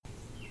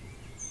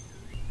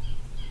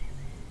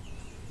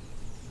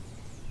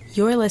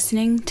You're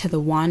listening to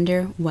the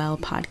Wander Well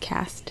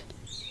podcast.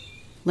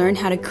 Learn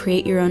how to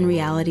create your own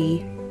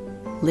reality,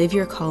 live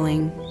your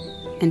calling,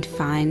 and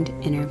find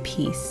inner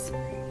peace.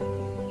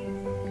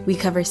 We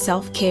cover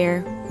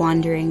self-care,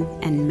 wandering,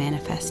 and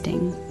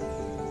manifesting.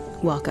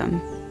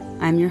 Welcome.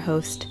 I'm your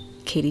host,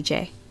 Katie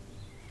J.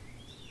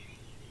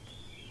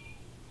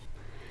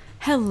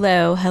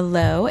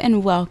 Hello,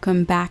 and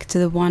welcome back to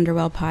the Wander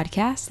Well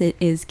podcast. It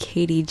is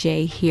Katie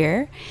J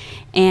here,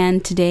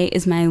 and today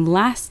is my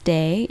last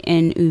day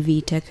in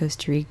Uvita,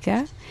 Costa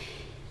Rica.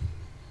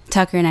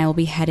 Tucker and I will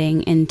be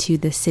heading into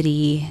the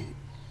city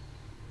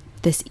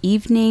this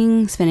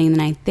evening, spending the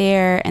night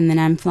there, and then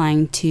I'm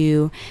flying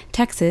to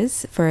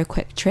Texas for a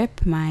quick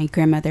trip. My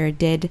grandmother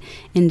did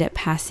end up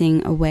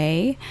passing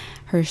away.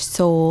 Her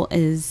soul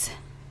is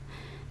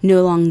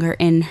no longer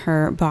in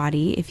her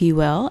body, if you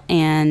will,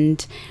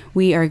 and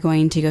we are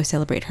going to go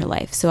celebrate her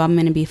life. So I'm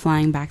going to be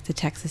flying back to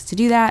Texas to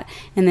do that,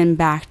 and then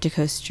back to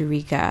Costa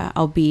Rica.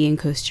 I'll be in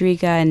Costa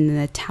Rica in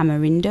the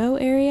Tamarindo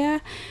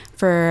area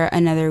for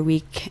another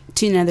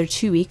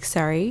 2 weeks,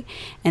 and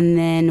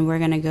then we're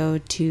going to go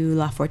to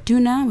La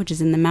Fortuna, which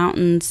is in the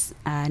mountains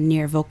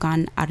near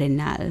Volcan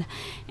Arenal,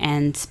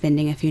 and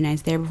spending a few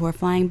nights there before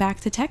flying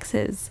back to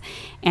Texas.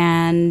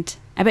 And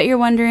I bet you're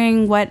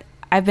wondering what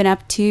I've been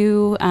up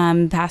to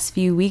past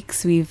few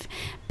weeks. We've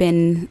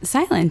been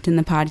silent in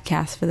the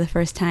podcast for the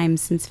first time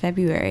since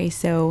February.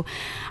 So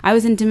I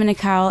was in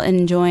Dominical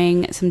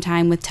enjoying some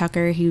time with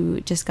Tucker, who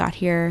just got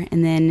here,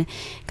 and then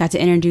got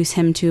to introduce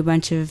him to a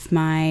bunch of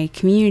my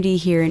community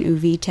here in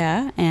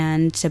Uvita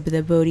and some of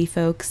the Bodhi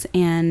folks,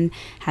 and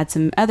had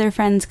some other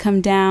friends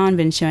come down,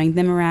 been showing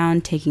them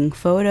around, taking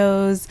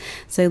photos.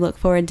 So I look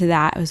forward to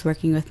that. I was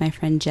working with my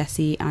friend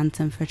Jesse on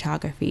some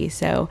photography.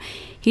 So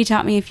he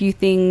taught me a few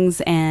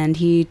things, and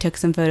he took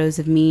some photos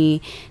of me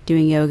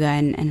doing yoga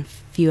and a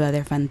few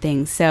other fun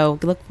things. So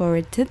look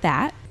forward to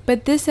that.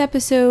 But this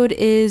episode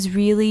is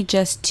really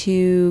just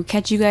to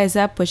catch you guys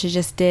up, which I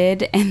just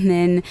did, and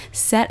then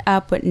set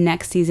up what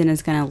next season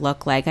is going to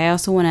look like. I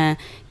also want to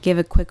give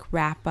a quick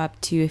wrap up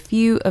to a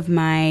few of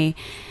my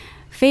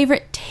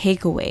favorite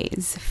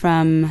takeaways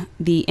from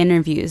the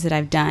interviews that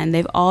I've done.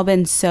 They've all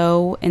been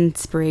so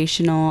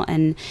inspirational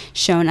and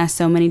shown us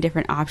so many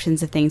different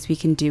options of things we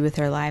can do with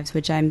our lives,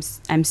 which I'm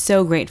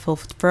so grateful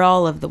for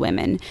all of the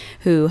women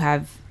who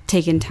have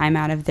taken time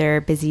out of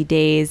their busy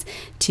days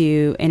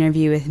to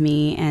interview with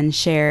me and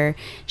share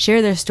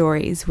their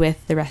stories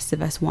with the rest of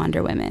us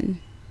Wander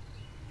women.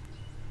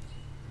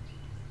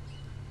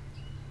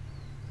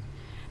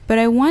 But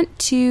I want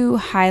to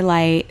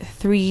highlight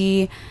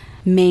 3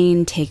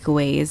 main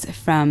takeaways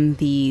from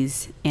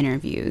these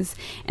interviews.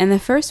 And the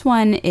first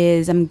one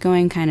is, I'm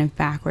going kind of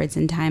backwards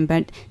in time,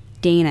 but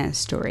Dana's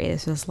story.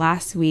 This was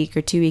last week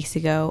or 2 weeks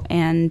ago,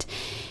 and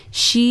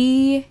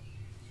she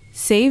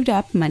saved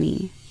up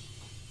money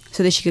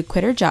so that she could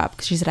quit her job,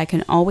 because she said, I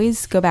can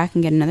always go back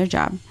and get another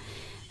job,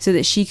 so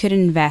that she could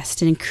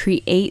invest and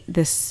create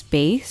the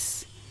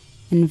space,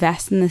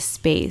 invest in the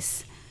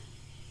space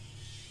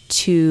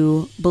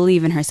to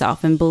believe in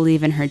herself and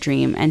believe in her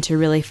dream, and to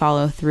really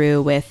follow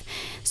through with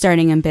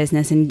starting a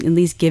business and at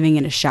least giving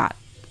it a shot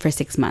for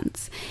 6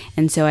 months.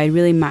 And so I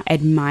really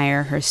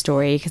admire her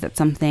story, because that's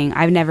something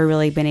I've never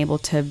really been able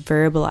to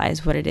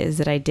verbalize what it is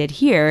that I did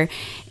here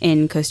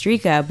in Costa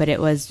Rica, but it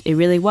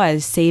really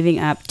was saving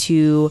up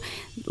to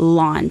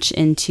launch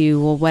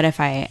into, well, what if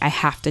I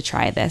have to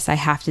try this? I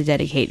have to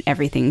dedicate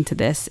everything to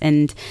this.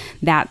 And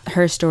that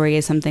her story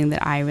is something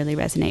that I really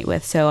resonate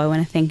with. So I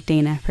want to thank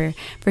Dana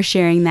for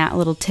sharing that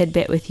little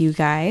tidbit with you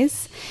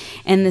guys.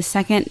 And the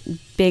second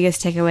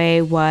biggest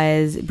takeaway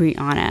was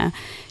Brianna.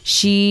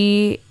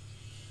 She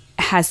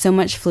has so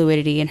much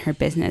fluidity in her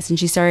business, and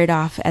she started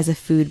off as a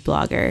food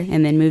blogger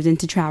and then moved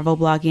into travel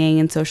blogging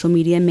and social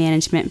media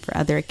management for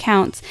other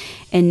accounts,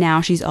 and now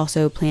she's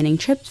also planning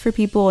trips for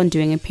people and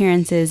doing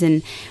appearances.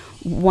 And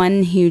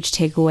one huge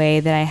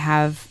takeaway that I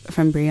have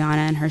from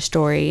Brianna and her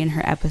story and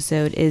her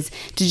episode is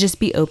to just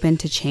be open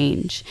to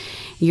change.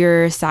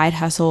 Your side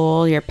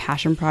hustle, your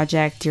passion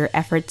project, your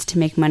efforts to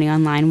make money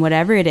online,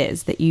 whatever it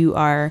is that you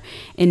are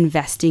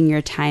investing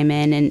your time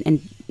in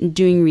and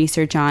doing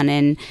research on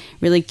and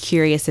really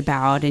curious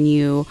about, and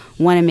you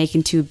want to make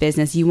into a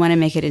business, you want to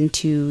make it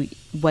into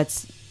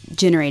what's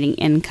generating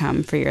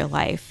income for your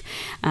life.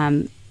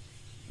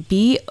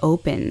 Be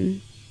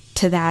open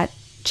to that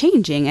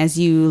changing as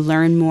you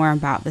learn more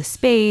about the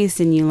space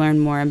and you learn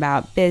more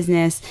about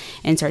business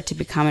and start to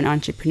become an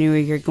entrepreneur.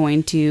 You're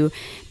going to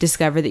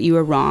discover that you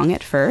were wrong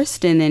at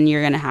first, and then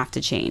you're going to have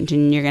to change,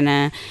 and you're going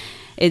to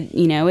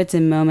it's a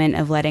moment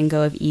of letting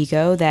go of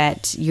ego,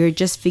 that you're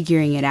just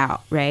figuring it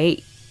out,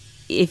 right?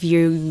 If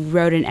you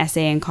wrote an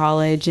essay in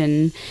college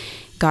and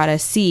got a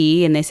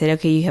C and they said,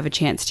 okay, you have a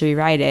chance to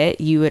rewrite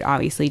it, you would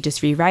obviously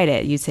just rewrite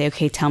it. You'd say,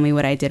 okay, tell me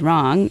what I did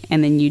wrong,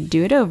 and then you'd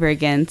do it over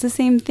again. It's the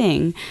same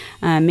thing.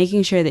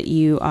 Making sure that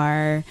you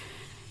are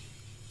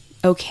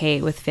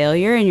okay with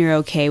failure, and you're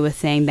okay with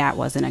saying that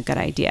wasn't a good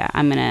idea.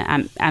 I'm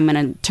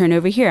gonna turn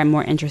over here. I'm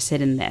more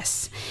interested in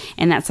this.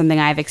 And that's something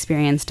I've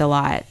experienced a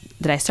lot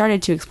that I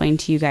started to explain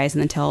to you guys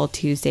in the Tell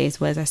Tuesdays.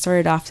 Was I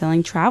started off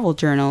selling travel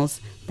journals.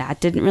 That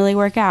didn't really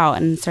work out,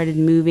 and started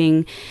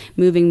moving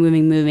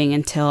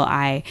until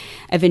I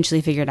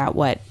eventually figured out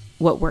what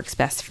works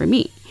best for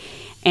me.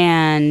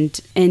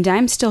 And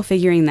I'm still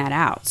figuring that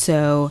out.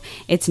 So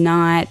it's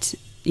not,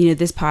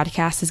 this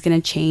podcast is going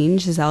to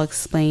change, as I'll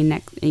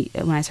explain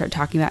when I start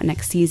talking about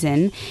next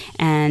season.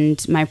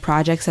 And my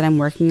projects that I'm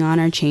working on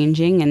are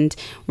changing, and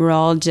we're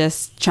all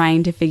just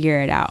trying to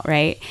figure it out,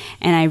 right?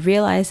 And I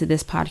realized that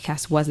this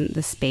podcast wasn't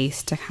the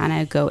space to kind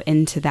of go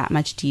into that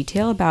much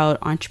detail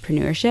about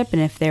entrepreneurship.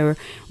 And if there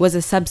was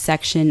a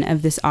subsection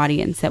of this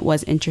audience that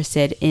was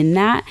interested in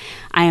that,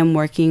 I am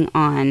working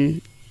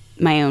on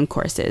my own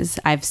courses.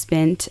 I've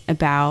spent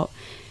about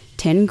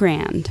 10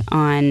 grand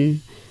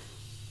on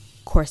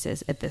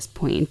courses at this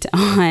point,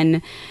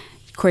 on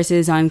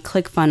courses on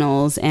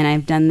ClickFunnels, and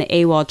I've done the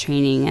AWOL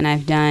training, and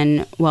I've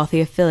done Wealthy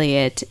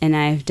Affiliate, and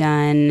I've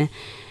done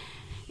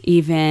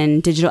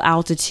even Digital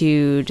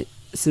Altitude,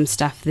 some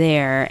stuff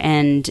there.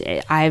 And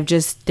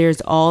there's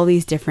all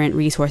these different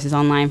resources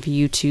online for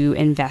you to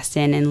invest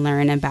in and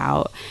learn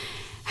about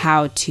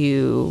how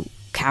to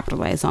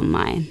capitalize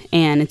online.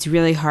 And it's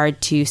really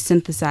hard to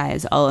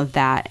synthesize all of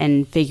that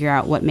and figure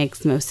out what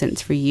makes most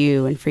sense for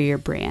you and for your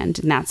brand.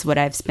 And that's what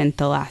I've spent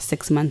the last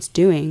 6 months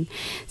doing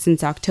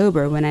since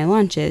October, when I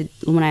launched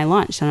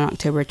on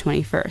October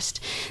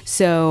 21st.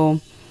 So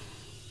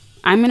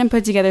I'm going to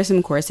put together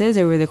some courses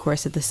over the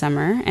course of the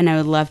summer, and I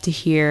would love to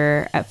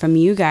hear from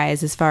you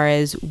guys as far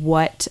as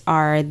what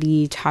are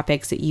the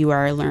topics that you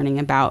are learning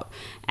about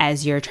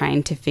as you're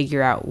trying to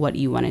figure out what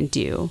you want to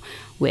do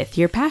with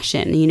your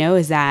passion.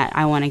 Is that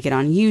I want to get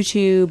on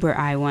YouTube, or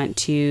I want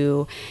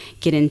to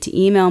get into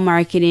email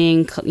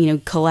marketing,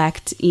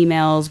 collect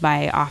emails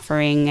by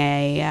offering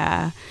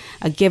a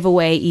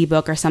giveaway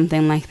ebook or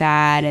something like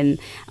that,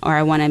 or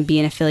I want to be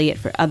an affiliate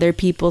for other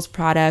people's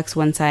products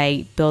once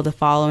I build a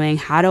following.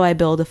 How do I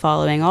build a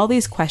following? All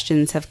these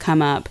questions have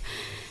come up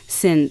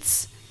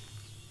since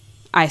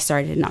I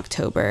started in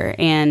October,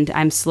 and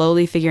I'm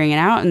slowly figuring it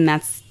out. And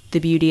that's the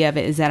beauty of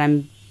it, is that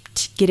I'm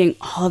getting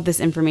all of this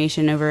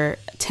information, over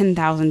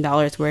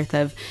 $10,000 worth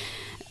of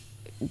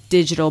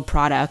digital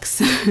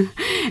products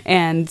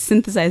and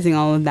synthesizing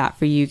all of that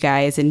for you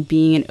guys, and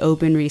being an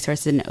open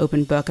resource and an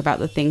open book about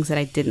the things that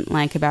I didn't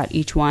like about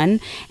each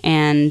one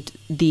and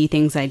the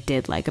things I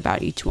did like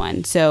about each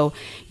one. So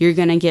you're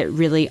going to get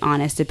really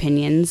honest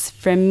opinions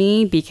from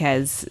me,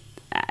 because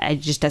it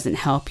just doesn't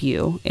help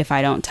you if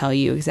I don't tell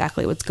you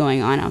exactly what's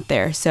going on out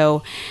there.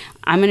 So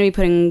I'm going to be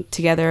putting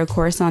together a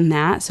course on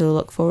that, so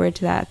look forward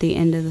to that at the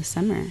end of the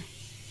summer.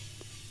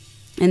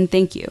 And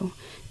thank you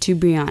to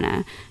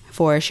Brianna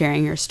for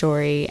sharing her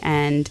story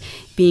and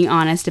being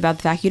honest about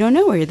the fact you don't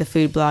know where the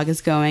food blog is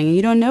going, and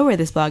you don't know where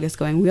this blog is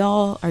going. We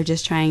all are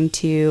just trying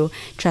to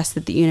trust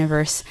that the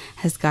universe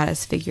has got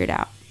us figured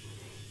out.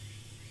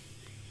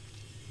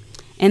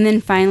 And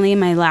then finally,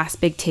 my last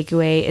big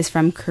takeaway is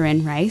from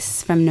Corinne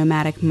Rice from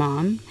Nomadic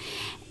Mom.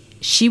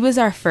 She was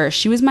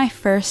my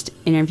first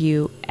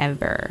interview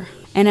ever.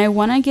 And I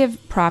want to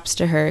give props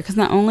to her, because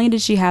not only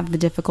did she have the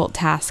difficult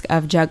task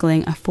of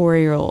juggling a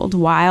 4-year-old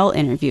while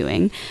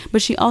interviewing,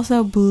 but she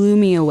also blew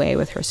me away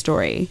with her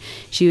story.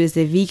 She was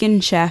a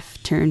vegan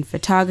chef turned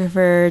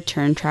photographer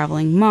turned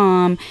traveling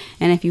mom.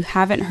 And if you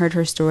haven't heard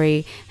her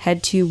story,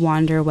 head to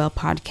Wanderwell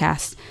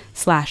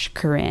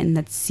Podcast/Corinne.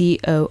 That's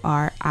CORINNE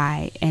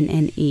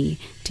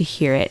to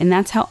hear it. And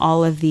that's how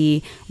all of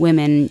the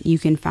women you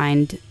can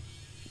find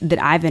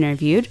that I've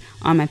interviewed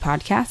on my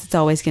podcast, it's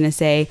always going to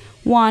say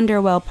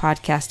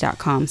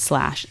wanderwellpodcast.com/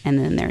 and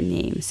then their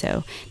name.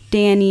 So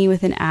Danny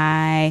with an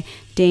I,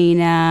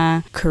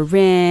 Dana,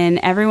 Corinne,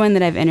 everyone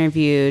that I've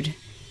interviewed,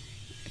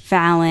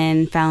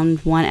 Fallon,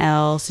 found one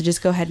L. So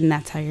just go ahead, and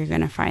that's how you're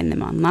going to find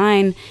them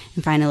online,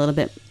 and find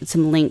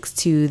some links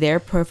to their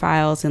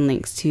profiles and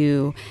links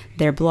to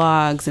their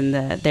blogs and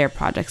their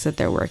projects that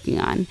they're working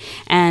on.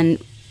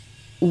 And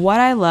what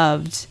I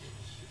loved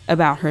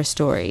about her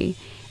story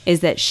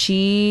is that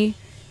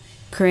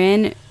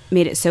Corinne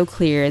made it so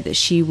clear that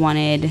she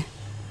wanted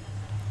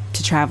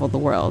to travel the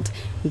world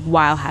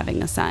while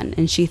having a son.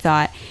 And she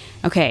thought,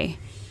 okay,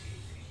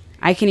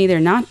 I can either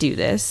not do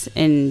this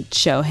and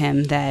show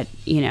him that,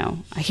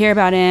 I hear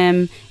about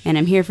him and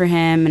I'm here for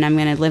him and I'm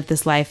going to live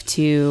this life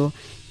to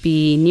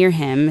be near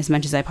him as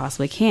much as I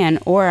possibly can,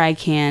 or I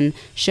can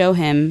show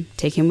him,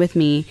 take him with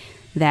me,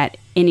 that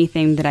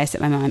anything that I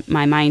set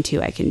my mind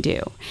to, I can do.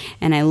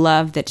 And I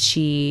love that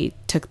she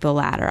took the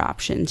latter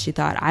option. She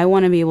thought, I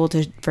want to be able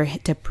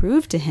to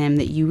prove to him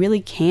that you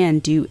really can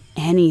do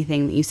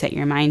anything that you set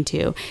your mind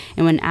to.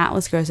 And when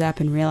Atlas grows up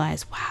and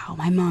realizes, wow,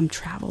 my mom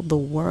traveled the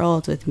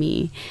world with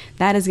me,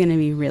 that is going to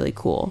be really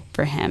cool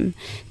for him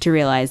to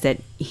realize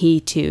that he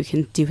too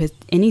can do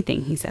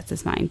anything he sets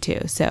his mind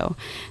to. So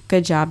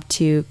good job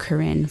to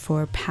Corinne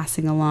for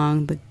passing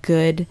along the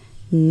good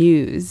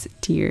news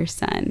to your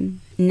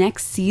son.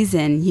 Next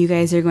season, you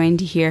guys are going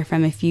to hear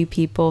from a few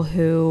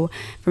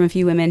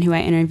women who I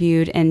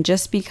interviewed, and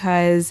just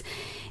because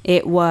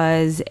it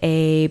was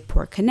a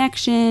poor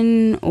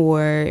connection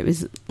or it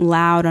was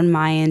loud on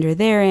my end or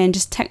their end,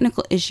 just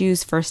technical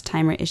issues,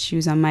 first-timer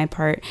issues on my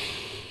part,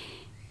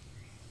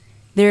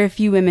 there are a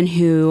few women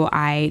who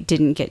I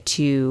didn't get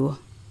to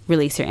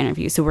release their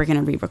interview. So we're going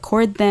to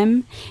re-record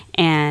them.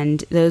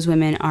 And those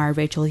women are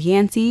Rachel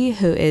Yancey,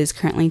 who is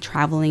currently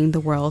traveling the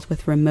world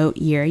with Remote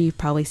Year. You've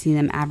probably seen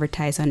them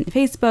advertise on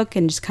Facebook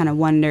and just kind of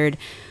wondered,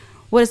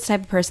 what is the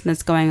type of person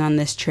that's going on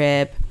this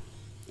trip?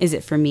 Is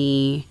it for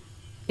me?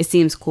 It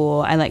seems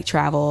cool. I like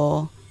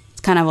travel.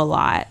 It's kind of a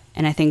lot.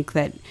 And I think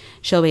that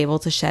she'll be able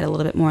to shed a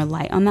little bit more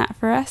light on that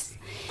for us.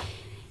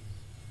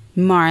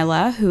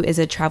 Marla, who is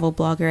a travel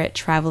blogger at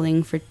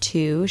Traveling for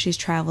Two. She's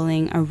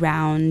traveling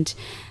around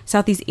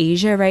Southeast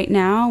Asia right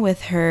now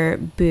with her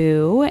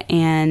boo,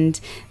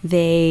 and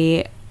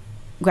they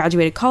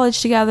graduated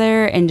college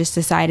together and just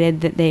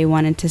decided that they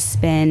wanted to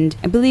spend,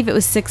 I believe it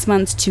was 6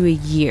 months to a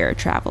year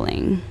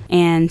traveling.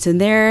 And so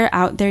they're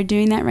out there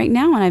doing that right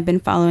now, and I've been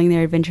following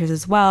their adventures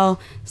as well.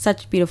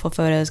 Such beautiful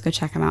photos. Go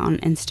check them out on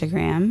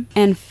Instagram.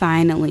 And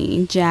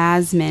finally,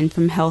 Jasmine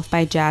from Health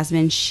by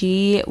Jasmine.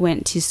 She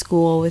went to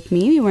school with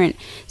me. We weren't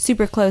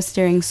super close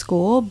during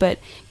school, but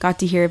got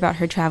to hear about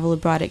her travel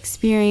abroad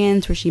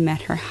experience where she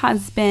met her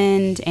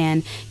husband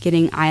and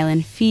getting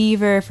island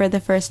fever for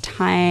the first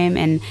time.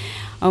 And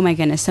oh my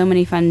goodness, so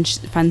many fun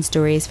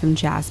stories from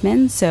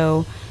Jasmine.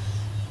 So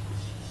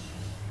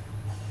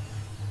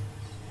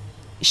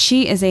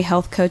she is a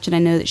health coach, and I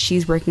know that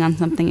she's working on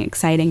something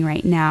exciting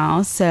right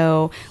now.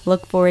 So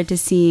look forward to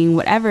seeing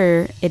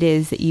whatever it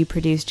is that you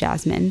produce,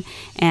 Jasmine,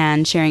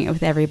 and sharing it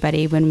with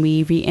everybody when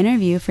we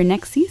re-interview for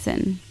next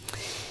season.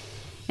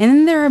 And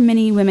then there are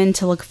many women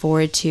to look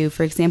forward to.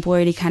 For example, I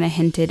already kind of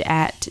hinted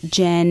at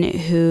Jen,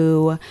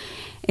 who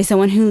is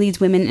someone who leads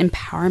women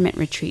empowerment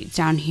retreats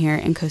down here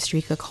in Costa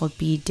Rica called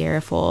Be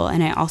Dareful.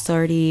 And I also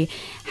already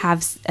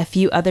have a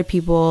few other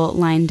people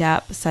lined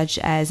up, such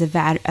as a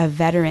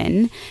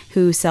veteran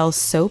who sells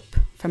soap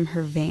from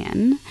her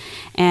van,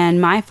 and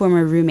my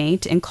former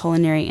roommate and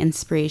culinary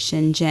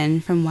inspiration,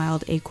 Jen from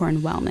Wild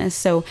Acorn Wellness.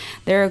 So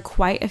there are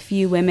quite a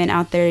few women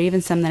out there,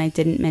 even some that I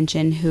didn't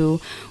mention,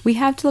 who we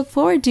have to look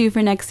forward to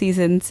for next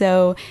season.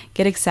 So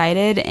get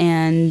excited.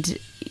 And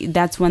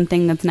that's one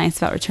thing that's nice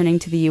about returning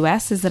to the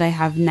US, is that I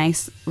have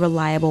nice,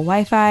 reliable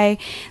Wi-Fi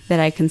that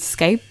I can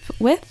Skype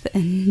with,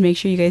 and make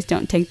sure you guys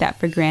don't take that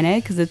for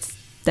granted, because it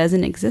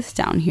doesn't exist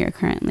down here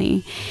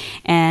currently.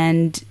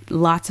 And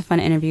lots of fun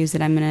interviews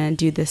that I'm going to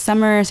do this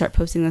summer, start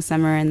posting this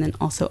summer, and then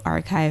also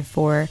archive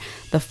for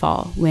the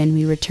fall when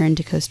we return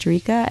to Costa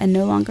Rica and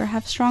no longer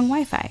have strong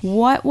Wi-Fi.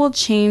 What will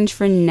change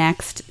for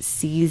next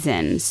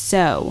season?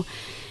 So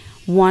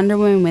Wonder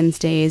Woman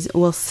Wednesdays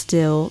will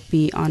still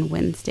be on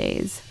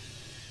Wednesdays.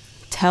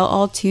 Tell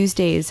All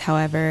Tuesdays,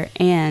 however,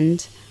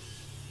 and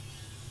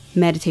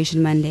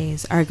Meditation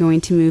Mondays are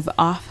going to move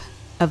off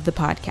of the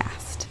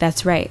podcast.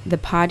 That's right. The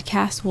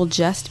podcast will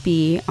just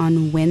be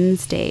on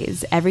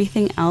Wednesdays.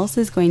 Everything else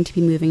is going to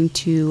be moving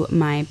to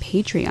my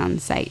Patreon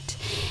site.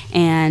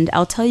 And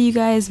I'll tell you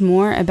guys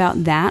more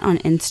about that on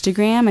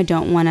Instagram. I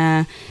don't want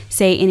to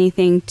say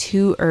anything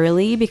too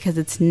early because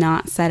it's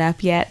not set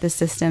up yet. The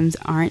systems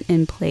aren't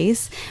in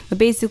place. But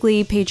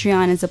basically,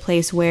 Patreon is a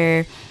place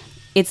where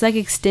it's like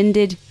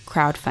extended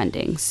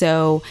crowdfunding.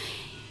 So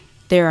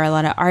there are a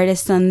lot of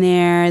artists on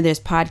there. There's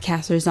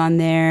podcasters on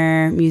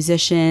there,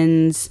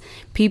 musicians,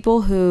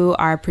 people who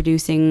are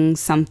producing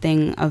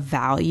something of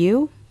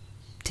value,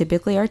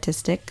 typically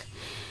artistic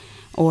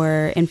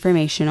or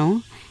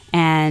informational.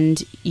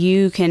 And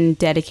you can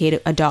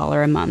dedicate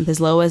 $1 a month,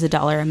 as low as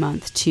 $1 a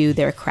month, to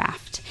their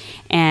craft.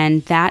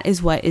 And that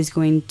is what is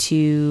going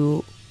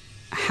to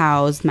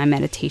house my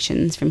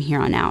meditations from here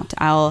on out.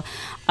 I'll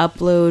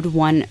upload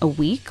one a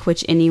week,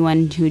 which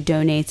anyone who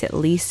donates at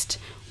least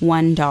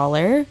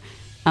 $1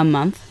 a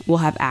month will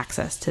have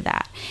access to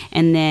that.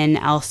 And then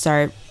I'll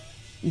start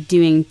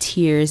doing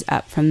tiers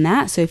up from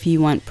that. So if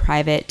you want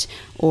private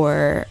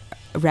or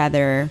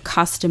rather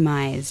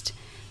customized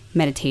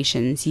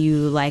meditations, you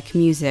like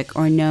music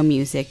or no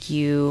music,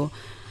 you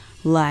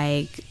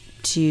like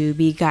to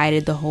be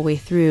guided the whole way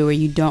through, or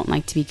you don't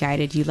like to be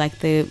guided, you like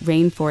the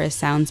rainforest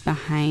sounds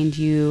behind,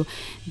 you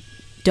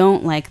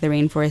don't like the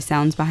rainforest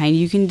sounds behind,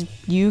 you can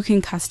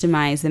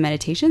customize the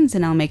meditations,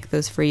 and I'll make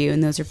those for you.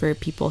 And those are for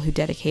people who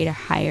dedicate a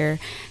higher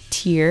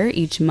tier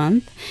each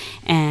month.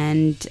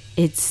 And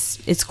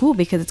it's cool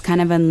because it's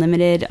kind of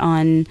unlimited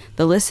on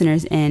the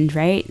listeners' end,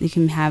 right? You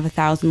can have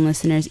 1,000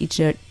 listeners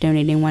each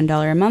donating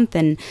 $1 a month,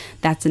 and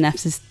that's enough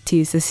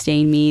to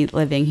sustain me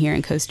living here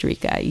in Costa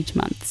Rica each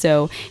month.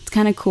 So it's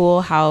kind of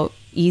cool how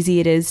easy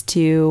it is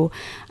to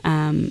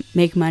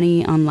make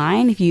money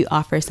online if you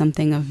offer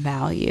something of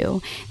value.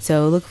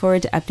 So look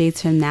forward to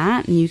updates from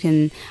that,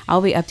 and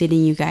I'll be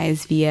updating you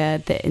guys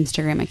via the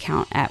Instagram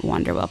account at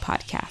Wanderwell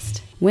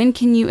Podcast. When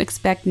can you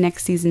expect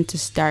next season to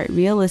start?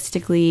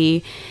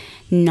 Realistically,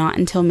 not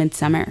until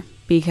midsummer,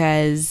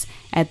 because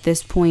at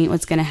this point,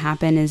 what's going to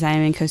happen is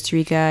I'm in Costa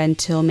Rica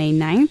until May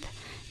 9th.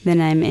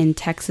 Then I'm in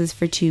Texas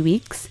for 2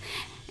 weeks.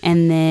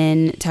 And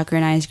then Tucker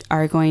and I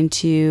are going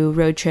to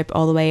road trip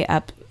all the way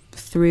up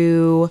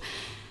through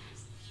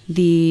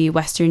the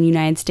western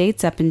United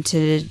States up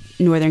into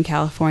Northern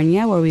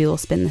California, where we will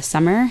spend the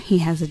summer. He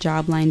has a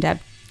job lined up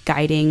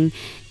guiding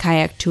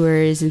kayak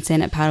tours and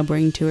stand-up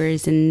paddleboarding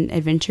tours and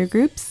adventure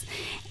groups.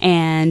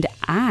 And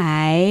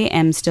I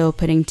am still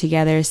putting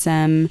together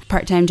some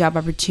part-time job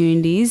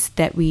opportunities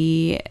that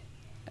we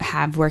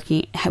have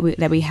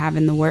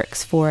in the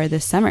works for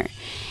this summer.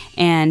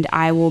 And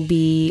I will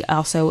be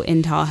also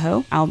in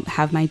Tahoe. I'll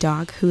have my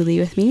dog Huli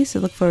with me, so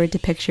look forward to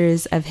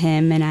pictures of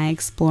him and I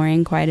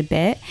exploring quite a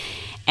bit.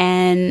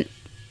 And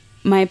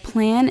my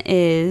plan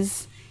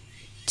is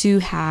to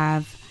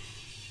have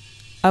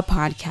a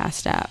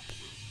podcast up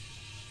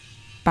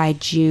by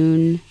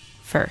June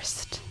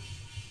 1st.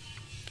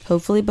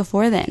 Hopefully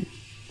before then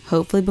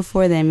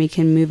we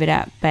can move it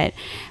up. But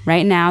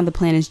right now the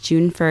plan is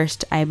June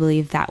 1st. I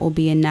believe that will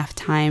be enough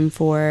time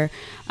for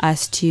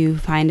us to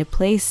find a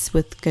place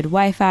with good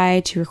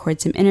Wi-Fi, to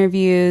record some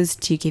interviews,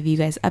 to give you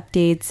guys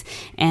updates,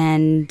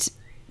 and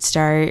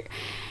start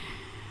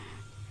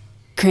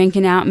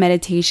cranking out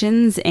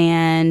meditations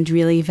and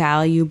really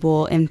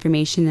valuable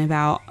information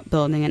about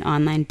building an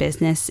online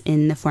business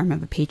in the form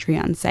of a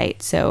Patreon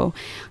site. So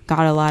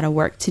got a lot of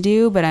work to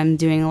do, but I'm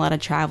doing a lot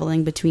of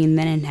traveling between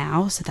then and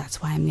now. So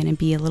that's why I'm going to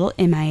be a little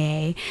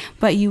MIA,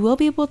 but you will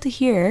be able to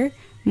hear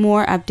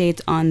more updates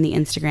on the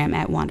Instagram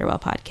at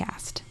Wanderwell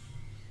Podcast.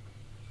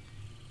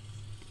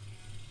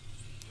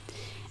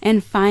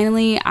 And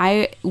finally,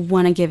 I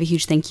want to give a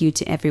huge thank you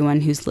to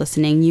everyone who's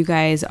listening. You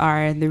guys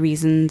are the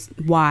reasons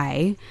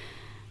why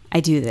I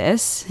do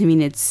this. I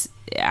mean,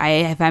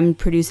 if I'm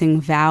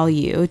producing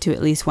value to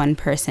at least one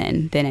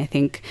person, then I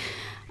think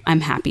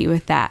I'm happy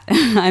with that.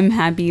 I'm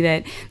happy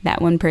that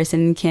that one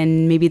person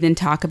can maybe then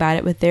talk about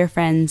it with their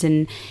friends.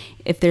 And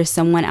if there's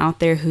someone out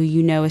there who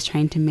you know is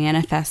trying to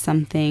manifest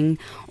something,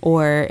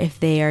 or if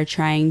they are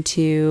trying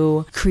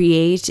to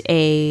create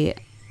a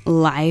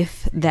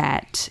life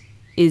that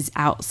is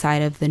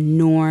outside of the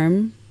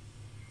norm,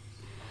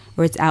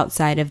 or it's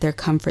outside of their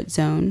comfort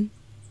zone,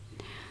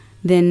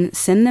 then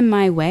send them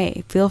my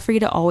way. Feel free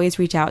to always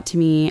reach out to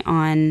me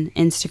on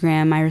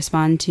Instagram. I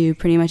respond to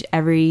pretty much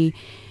every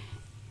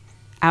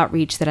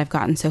outreach that I've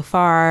gotten so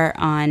far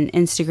on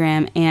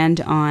Instagram and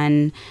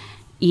on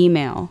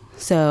email.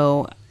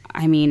 So,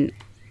 I mean,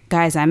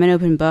 guys, I'm an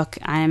open book.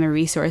 I am a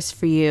resource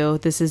for you.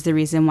 This is the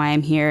reason why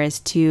I'm here, is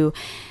to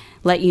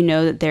let you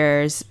know that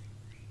there's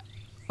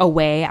a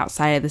way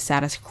outside of the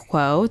status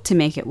quo to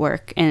make it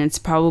work. And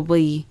it's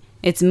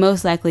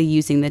most likely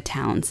using the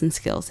talents and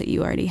skills that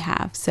you already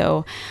have.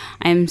 So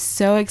I'm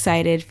so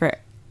excited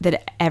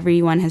that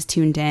everyone has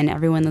tuned in,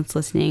 everyone that's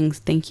listening.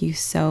 Thank you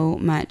so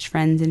much,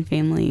 friends and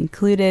family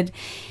included.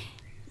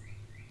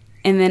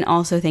 And then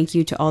also thank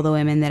you to all the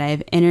women that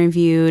I've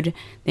interviewed.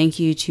 Thank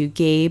you to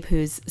Gabe,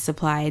 who's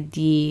supplied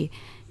the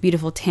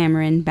beautiful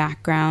tamarind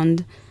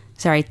background.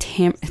 Sorry,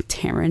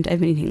 tamarind. I've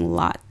been eating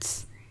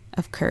lots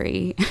of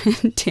curry.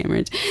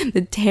 Tamarind.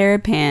 The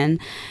terrapin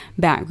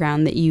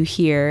background that you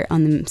hear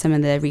on some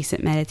of the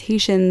recent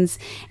meditations.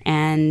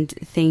 And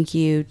thank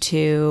you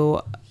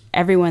to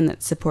everyone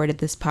that supported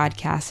this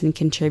podcast and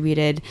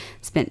contributed,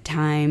 spent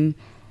time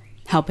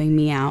helping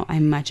me out. I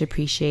much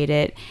appreciate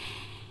it.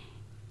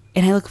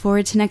 And I look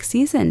forward to next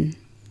season.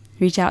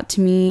 Reach out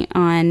to me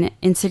on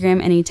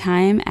Instagram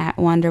anytime at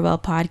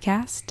Wanderwell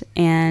Podcast.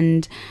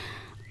 And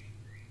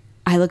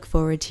I look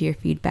forward to your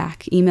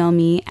feedback. Email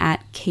me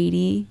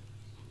Katie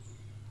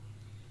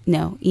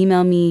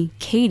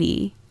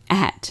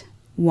at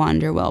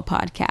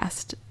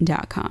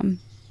wanderwellpodcast.com.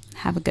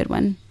 Have a good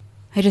one.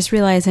 I just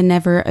realized I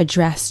never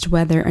addressed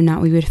whether or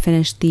not we would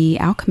finish The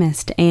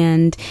Alchemist.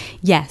 And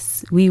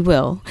yes, we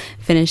will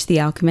finish The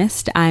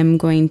Alchemist. I'm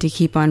going to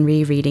keep on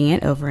rereading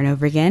it over and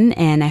over again.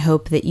 And I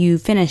hope that you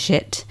finish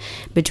it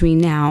between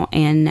now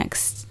and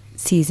next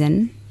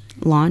season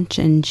launch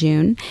in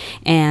June,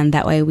 and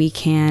that way we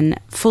can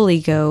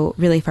fully go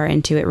really far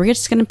into it. We're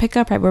just going to pick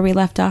up right where we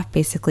left off,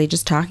 basically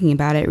just talking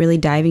about it, really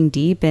diving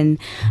deep. And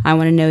I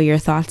want to know your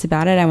thoughts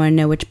about it. I want to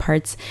know which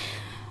parts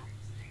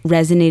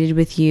resonated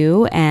with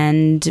you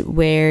and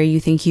where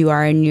you think you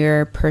are in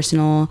your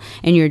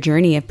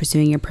journey of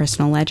pursuing your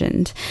personal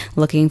legend.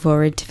 Looking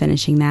forward to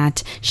finishing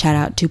that. Shout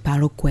out to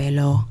Paulo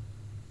Coelho.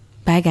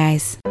 Bye,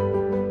 guys.